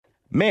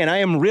Man, I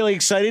am really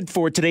excited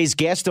for today's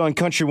guest on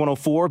Country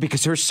 104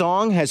 because her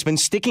song has been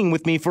sticking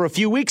with me for a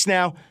few weeks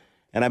now,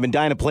 and I've been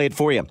dying to play it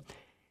for you.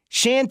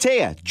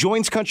 Shantaia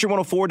joins Country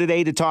 104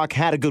 today to talk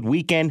Had a Good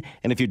Weekend,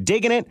 and if you're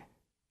digging it,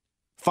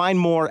 find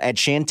more at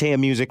Shantaia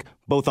Music,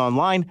 both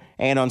online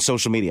and on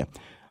social media.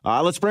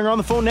 Let's bring her on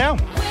the phone now.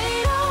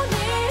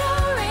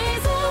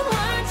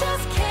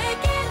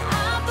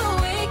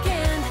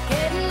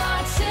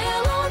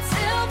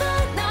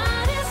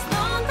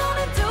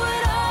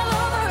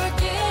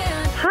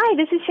 Hi,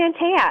 this is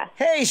Shantaia.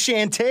 Hey,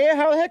 Shantaia,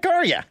 how the heck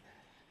are you?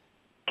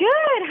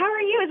 Good. How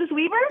are you? Is this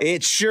Weaver?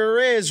 It sure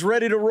is.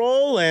 Ready to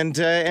roll, and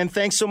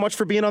thanks so much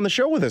for being on the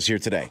show with us here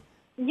today.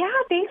 Yeah,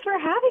 thanks for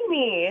having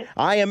me.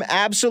 I am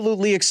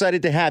absolutely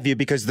excited to have you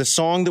because the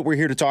song that we're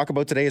here to talk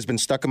about today has been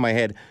stuck in my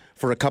head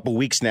for a couple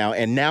weeks now,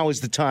 and now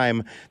is the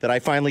time that I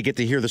finally get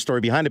to hear the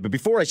story behind it. But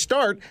before I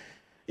start,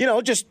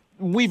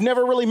 we've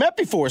never really met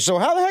before, so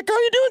how the heck are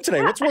you doing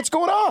today? What's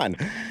going on?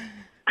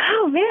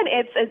 Oh, man,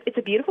 it's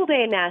a beautiful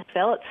day in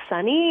Nashville. It's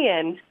sunny,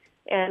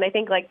 and I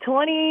think like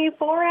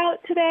 24 out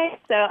today,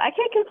 so I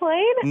can't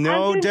complain.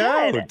 No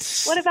doubt. Good.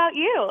 What about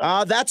you?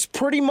 That's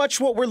pretty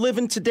much what we're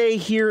living today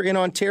here in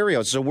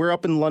Ontario. So we're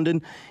up in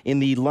London, in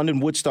the London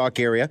Woodstock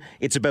area.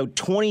 It's about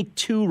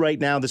 22 right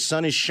now. The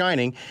sun is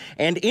shining,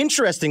 and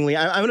interestingly,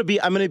 I'm going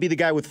to be the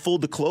guy with full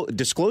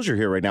disclosure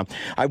here right now.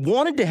 I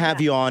wanted to have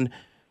you on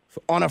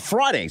a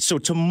Friday, so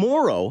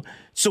tomorrow,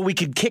 so we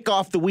could kick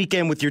off the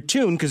weekend with your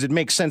tune, because it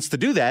makes sense to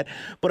do that.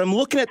 But I'm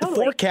looking at the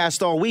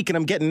forecast all week, and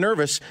I'm getting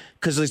nervous,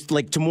 because it's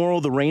like tomorrow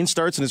the rain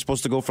starts, and it's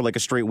supposed to go for like a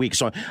straight week.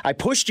 So I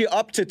pushed you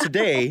up to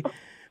today,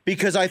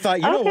 because I thought,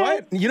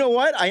 you know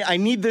what? I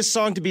need this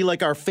song to be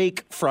like our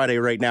fake Friday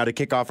right now to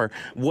kick off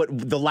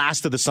the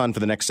last of the sun for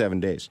the next 7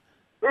 days.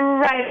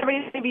 Right,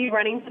 everybody's going to be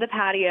running to the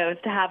patios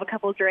to have a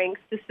couple drinks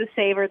just to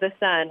savor the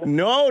sun.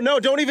 No,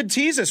 don't even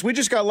tease us. We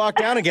just got locked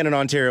down again in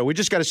Ontario. We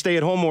just got a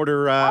stay-at-home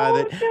order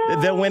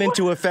that went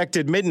into effect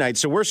at midnight,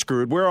 so we're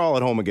screwed. We're all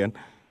at home again.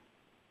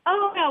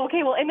 Oh, no,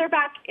 okay, well, in their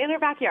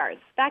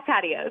backyards, back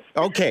patios.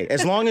 Okay,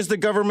 as long as the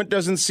government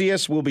doesn't see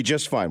us, we'll be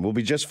just fine. We'll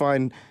be just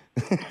fine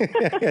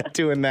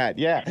doing that,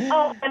 yeah.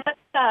 Oh, and that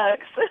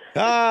sucks.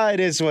 It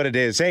is what it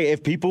is. Hey,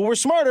 if people were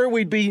smarter,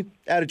 we'd be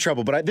out of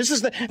trouble. But this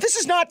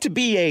is not to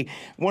be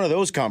one of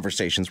those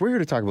conversations. We're here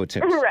to talk about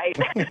tips. Right.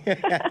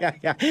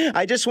 Yeah.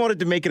 I just wanted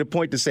to make it a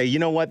point to say, you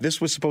know what?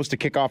 This was supposed to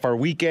kick off our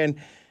weekend.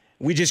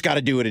 We just got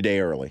to do it a day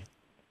early.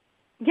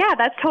 Yeah,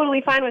 that's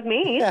totally fine with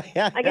me.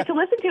 I get to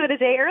listen to it a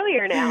day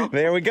earlier now.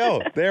 There we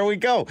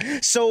go.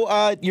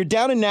 So you're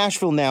down in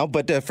Nashville now,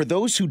 but for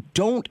those who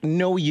don't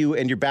know you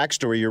and your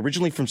backstory, you're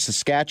originally from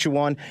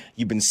Saskatchewan.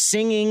 You've been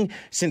singing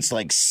since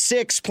like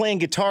 6, playing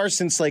guitar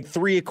since like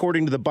 3,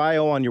 according to the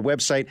bio on your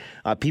website.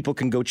 People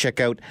can go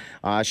check out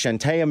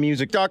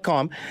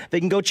shantaiamusic.com. They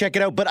can go check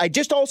it out. But I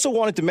just also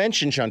wanted to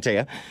mention,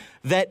 Shantaia,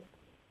 that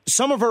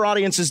some of our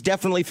audience is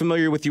definitely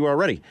familiar with you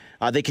already.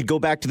 They could go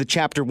back to the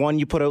Chapter 1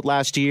 you put out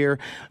last year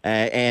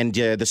and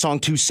the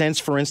song 2 Cents,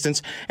 for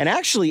instance. And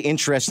actually,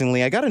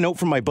 interestingly, I got a note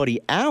from my buddy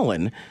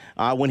Alan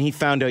when he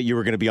found out you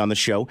were going to be on the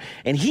show.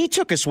 And he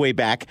took us way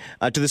back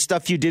to the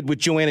stuff you did with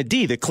Joanna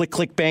D., the Click,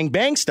 Click, Bang,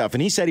 Bang stuff.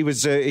 And he said he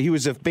was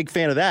a big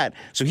fan of that.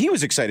 So he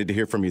was excited to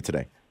hear from you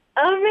today.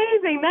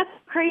 Amazing. That's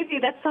crazy.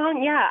 That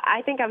song, yeah,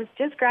 I think I was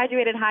just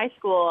graduated high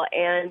school,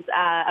 and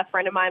a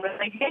friend of mine was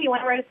like, hey, you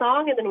want to write a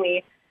song? And then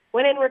we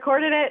went in,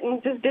 recorded it,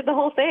 and just did the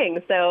whole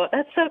thing. So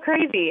that's so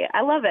crazy.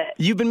 I love it.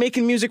 You've been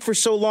making music for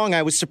so long.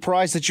 I was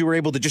surprised that you were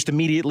able to just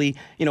immediately,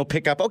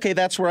 pick up, okay,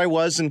 that's where I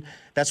was, and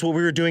that's what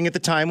we were doing at the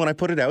time when I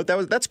put it out.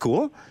 That's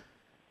cool.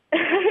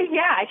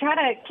 Yeah, I try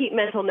to keep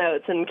mental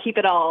notes and keep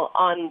it all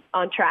on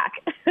track.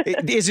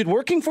 Is it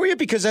working for you?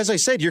 Because as I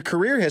said, your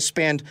career has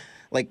spanned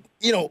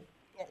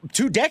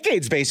 2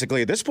 decades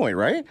basically at this point,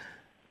 right?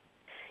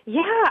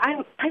 Yeah,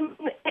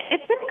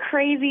 it's been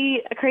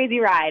a crazy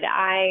ride.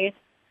 I,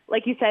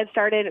 like you said,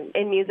 started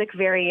in music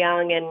very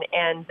young,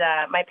 and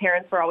my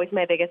parents were always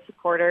my biggest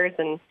supporters.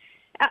 And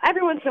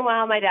every once in a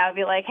while, my dad would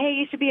be like, "Hey,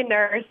 you should be a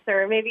nurse,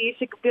 or maybe you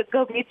should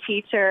go be a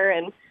teacher."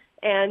 And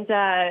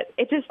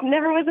it just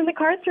never was in the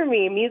cards for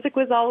me. Music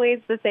was always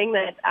the thing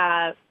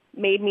that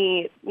made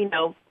me,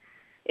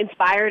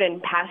 inspired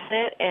and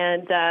passionate.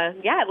 And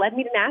it led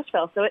me to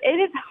Nashville. So it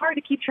is hard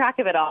to keep track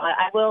of it all.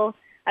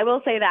 I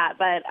will say that,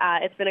 but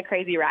it's been a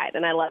crazy ride,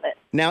 and I love it.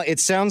 Now, it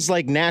sounds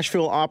like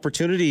Nashville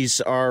opportunities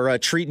are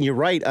treating you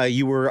right.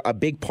 You were a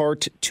big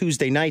part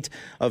Tuesday night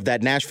of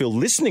that Nashville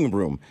Listening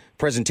Room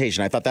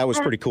presentation. I thought that was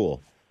pretty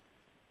cool.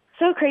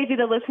 So crazy.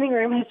 The Listening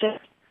Room has just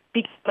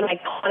become an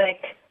iconic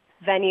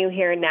venue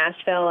here in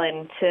Nashville,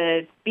 and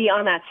to be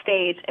on that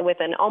stage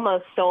with an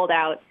almost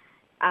sold-out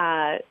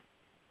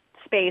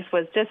space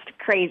was just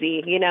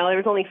crazy. There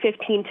was only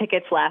 15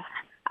 tickets left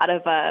out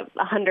of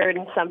 100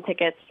 and some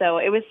tickets. So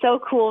it was so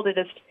cool to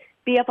just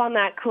be up on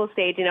that cool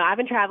stage. I've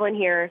been traveling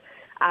here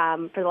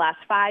for the last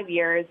 5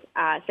 years,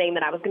 saying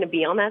that I was going to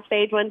be on that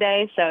stage one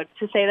day. So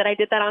to say that I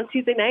did that on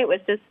Tuesday night was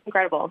just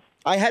incredible.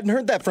 I hadn't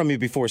heard that from you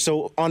before.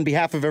 So on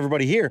behalf of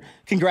everybody here,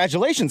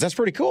 congratulations. That's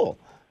pretty cool.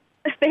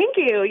 Thank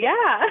you.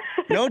 Yeah.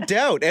 No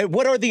doubt. And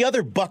what are the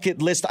other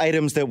bucket list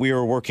items that we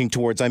are working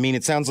towards? I mean,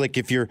 it sounds like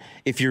if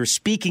you're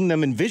speaking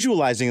them and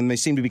visualizing them, they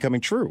seem to be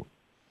coming true.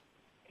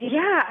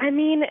 Yeah, I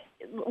mean,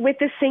 with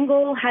the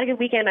single "Had a Good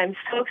Weekend," I'm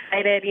so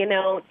excited,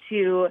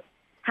 to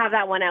have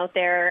that one out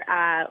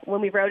there.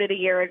 When we wrote it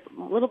a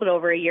little bit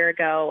over a year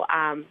ago,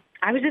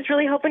 I was just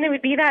really hoping it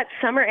would be that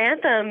summer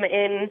anthem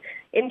in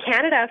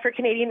Canada for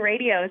Canadian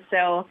radio.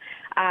 So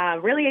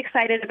really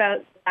excited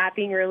about that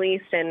being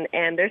released, and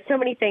there's so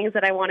many things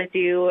that I want to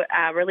do.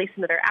 Release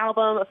another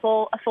album, a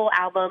full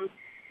album,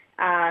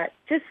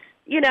 just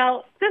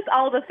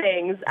all the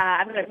things.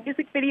 I've got a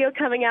music video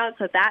coming out,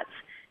 so that's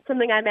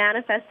something I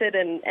manifested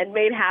and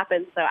made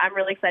happen. So I'm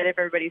really excited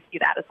for everybody to see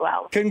that as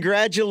well.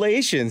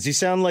 Congratulations. You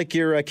sound like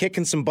you're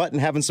kicking some butt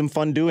and having some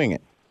fun doing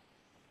it.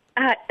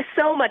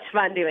 So much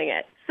fun doing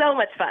it. So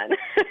much fun.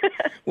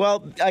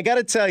 Well, I got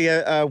to tell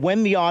you,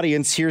 when the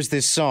audience hears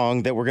this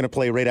song that we're going to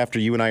play right after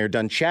you and I are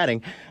done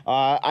chatting,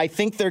 I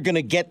think they're going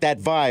to get that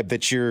vibe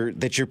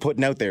that you're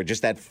putting out there,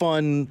 just that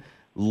fun,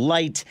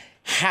 light,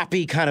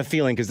 happy kind of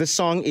feeling, because this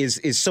song is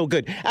so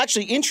good.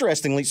 Actually,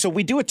 interestingly, so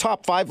we do a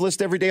top 5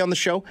 list every day on the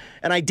show,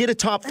 and I did a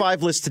top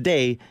 5 list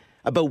today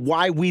about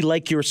why we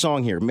like your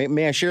song here.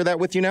 May I share that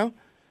with you now?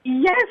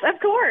 Yes, of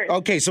course.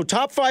 Okay, so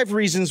top 5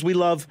 reasons we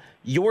love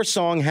your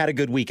song, Had a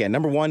Good Weekend.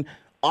 Number 1,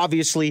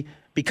 obviously,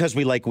 because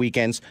we like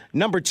weekends.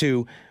 Number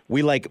 2,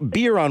 we like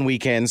beer on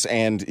weekends,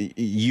 and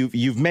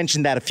you've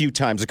mentioned that a few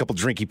times, a couple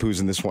drinky poos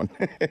in this one.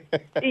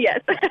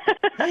 Yes.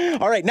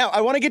 All right, now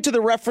I want to get to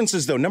the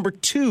references, though. Number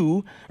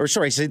 2, or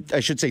sorry, I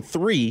should say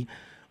 3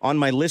 on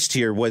my list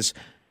here was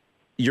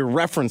your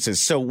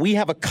references. So we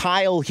have a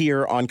Kyle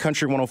here on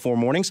Country 104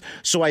 Mornings,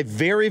 so I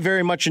very,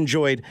 very much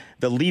enjoyed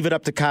the "Leave It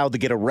Up to Kyle to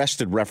Get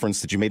Arrested"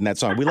 reference that you made in that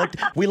song.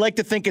 We like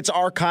to think it's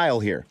our Kyle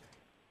here.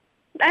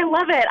 I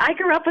love it. I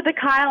grew up with a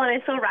Kyle, and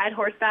I still ride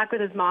horseback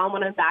with his mom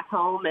when I'm back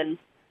home, and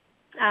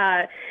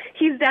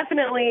he's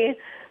definitely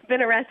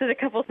been arrested a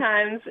couple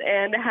times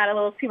and had a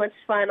little too much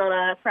fun on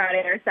a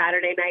Friday or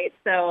Saturday night.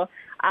 So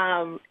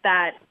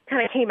that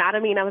kind of came out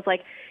of me, and I was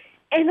like,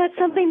 and that's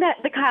something that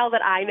the Kyle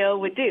that I know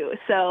would do.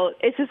 So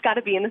it's just got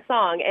to be in the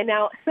song. And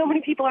now so many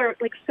people are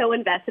like so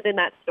invested in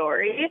that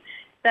story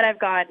that I've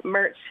got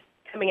merch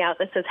coming out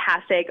that says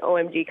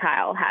 #OMG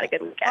Kyle had a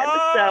good weekend.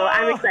 Oh! So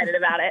I'm excited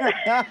about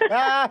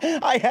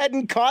it. I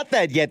hadn't caught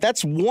that yet.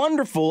 That's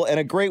wonderful and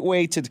a great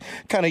way to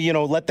kind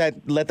of, let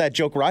that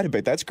joke ride a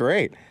bit. That's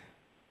great.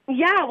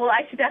 Yeah, well,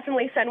 I should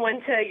definitely send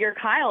one to your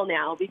Kyle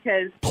now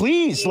because...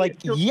 Please,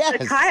 yes.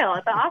 To Kyle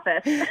at the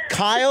office.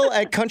 Kyle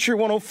at Country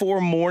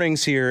 104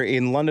 Mornings here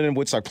in London and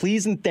Woodstock.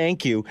 Please and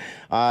thank you.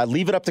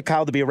 Leave it up to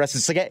Kyle to be arrested.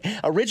 So,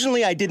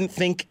 originally, I didn't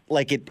think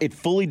it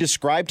fully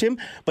described him,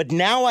 but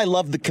now I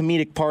love the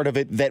comedic part of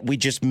it that we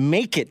just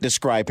make it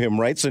describe him,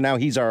 right? So now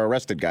he's our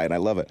arrested guy, and I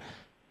love it.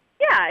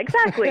 Yeah,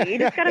 exactly. You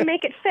just got to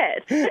make it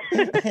fit.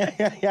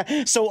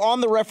 Yeah. So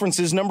on the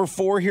references, number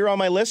 4 here on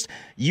my list,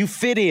 you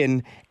fit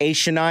in a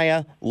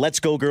Shantaia, "Let's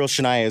Go Girl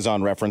Shantaia" is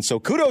on reference. So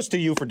kudos to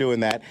you for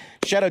doing that.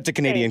 Shout out to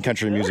Canadian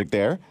country music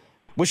there.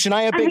 Was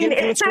Shantaia a big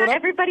influence growing up?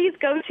 Everybody's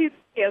go-to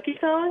karaoke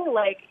song.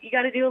 Like, you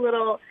got to do a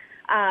little...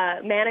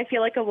 Man, I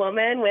Feel Like a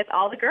Woman with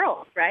all the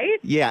girls, right?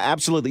 Yeah,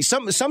 absolutely.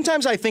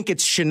 Sometimes I think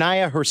it's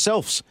Shantaia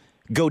herself's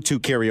go-to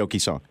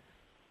karaoke song.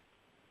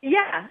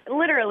 Yeah,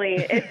 literally.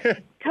 It's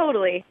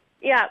totally...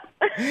 Yeah.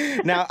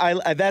 Now,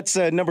 that's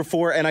number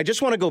 4, and I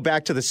just want to go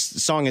back to the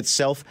song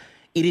itself.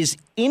 It is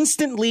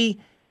instantly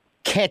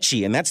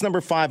catchy, and that's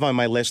number 5 on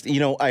my list.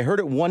 I heard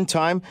it one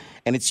time,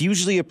 and it's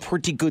usually a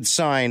pretty good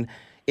sign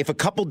if a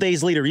couple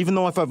days later, even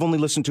though if I've only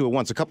listened to it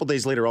once, a couple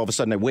days later, all of a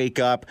sudden I wake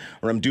up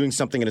or I'm doing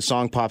something and a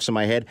song pops in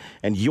my head,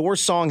 and your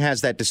song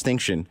has that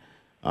distinction.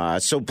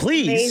 So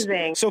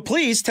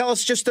please tell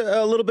us just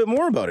a little bit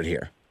more about it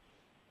here.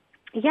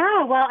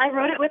 Yeah, well, I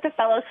wrote it with a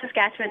fellow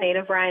Saskatchewan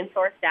native, Ryan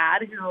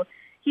Sorstad, who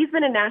he's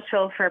been in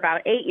Nashville for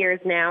about 8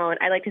 years now, and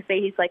I like to say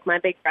he's like my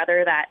big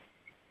brother that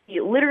he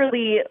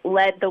literally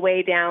led the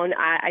way down.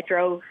 I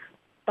drove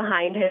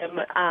behind him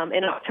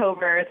in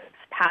October this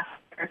past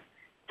year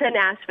to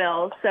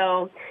Nashville.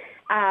 So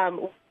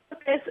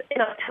this in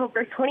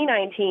October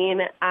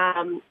 2019,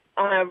 on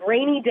a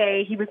rainy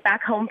day, he was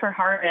back home for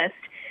harvest,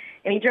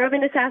 and he drove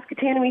into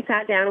Saskatoon, and we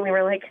sat down, and we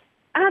were like,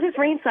 this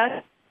rain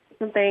sucks,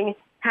 something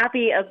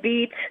happy,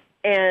 upbeat,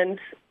 and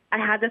I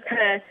had this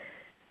kind of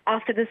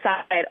off to the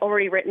side. I had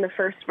already written the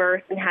first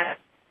verse and had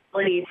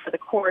melody for the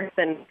chorus,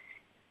 and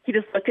he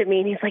just looked at me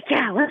and he's like,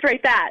 yeah, let's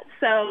write that.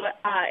 So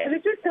it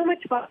was just so much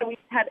fun. We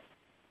had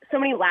so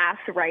many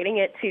laughs writing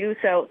it, too,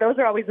 so those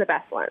are always the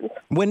best ones.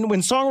 When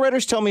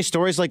songwriters tell me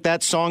stories like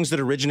that, songs that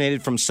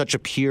originated from such a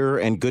pure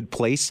and good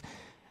place,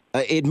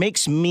 it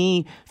makes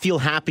me feel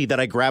happy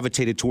that I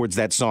gravitated towards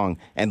that song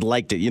and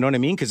liked it. You know what I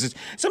mean? Because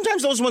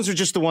sometimes those ones are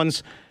just the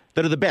ones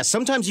that are the best.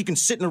 Sometimes you can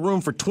sit in a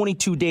room for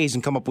 22 days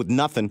and come up with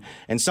nothing,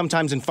 and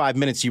sometimes in 5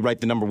 minutes you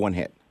write the number 1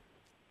 hit.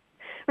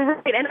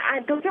 Right, and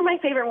those are my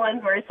favorite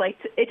ones where it's like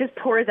it just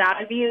pours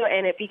out of you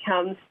and it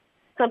becomes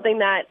something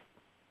that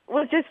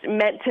was just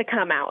meant to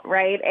come out,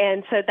 right?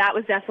 And so that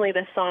was definitely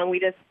the song. We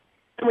just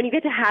when you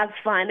get to have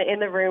fun in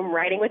the room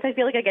writing, which I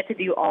feel like I get to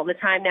do all the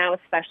time now,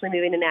 especially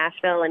moving to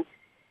Nashville and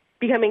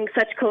becoming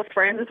such close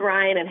friends with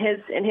Ryan and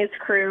his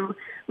crew,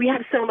 we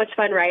have so much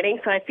fun writing.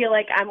 So I feel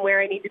like I'm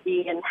where I need to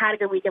be, and Had a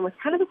Good Weekend was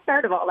kind of the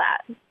start of all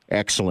that.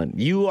 Excellent.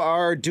 You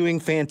are doing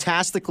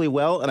fantastically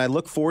well, and I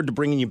look forward to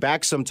bringing you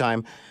back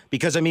sometime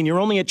because, I mean, you're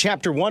only at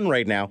chapter 1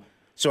 right now.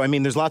 So, I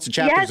mean, there's lots of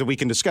chapters that we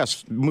can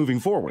discuss moving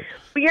forward.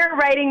 We are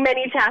writing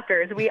many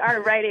chapters. We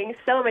are writing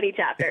so many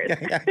chapters.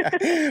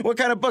 What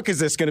kind of book is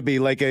this going to be?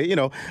 Like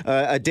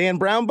a Dan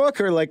Brown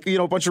book, or like,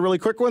 a bunch of really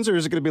quick ones, or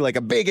is it going to be like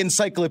a big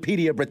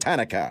Encyclopedia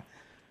Britannica?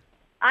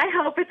 I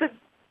hope it's a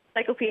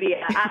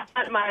encyclopedia. I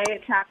want my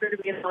chapter to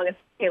be as long as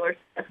Taylor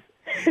Swift.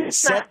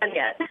 It's not done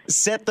yet.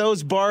 Set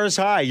those bars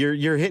high.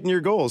 You're hitting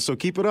your goals, so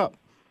keep it up.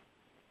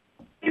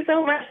 Thank you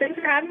so much. Thanks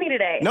for having me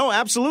today. No,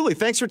 absolutely.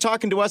 Thanks for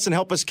talking to us and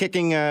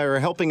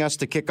helping us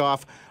to kick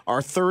off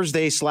our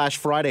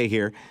Thursday/Friday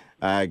here.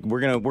 We're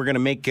gonna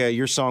make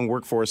your song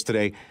work for us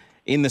today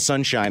in the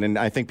sunshine, and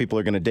I think people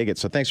are gonna dig it.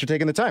 So thanks for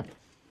taking the time.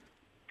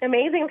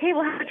 Amazing. Okay,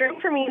 well, have a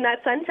drink for me in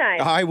that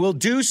sunshine. I will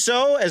do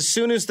so as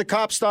soon as the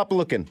cops stop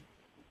looking.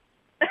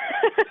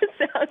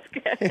 Sounds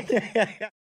good.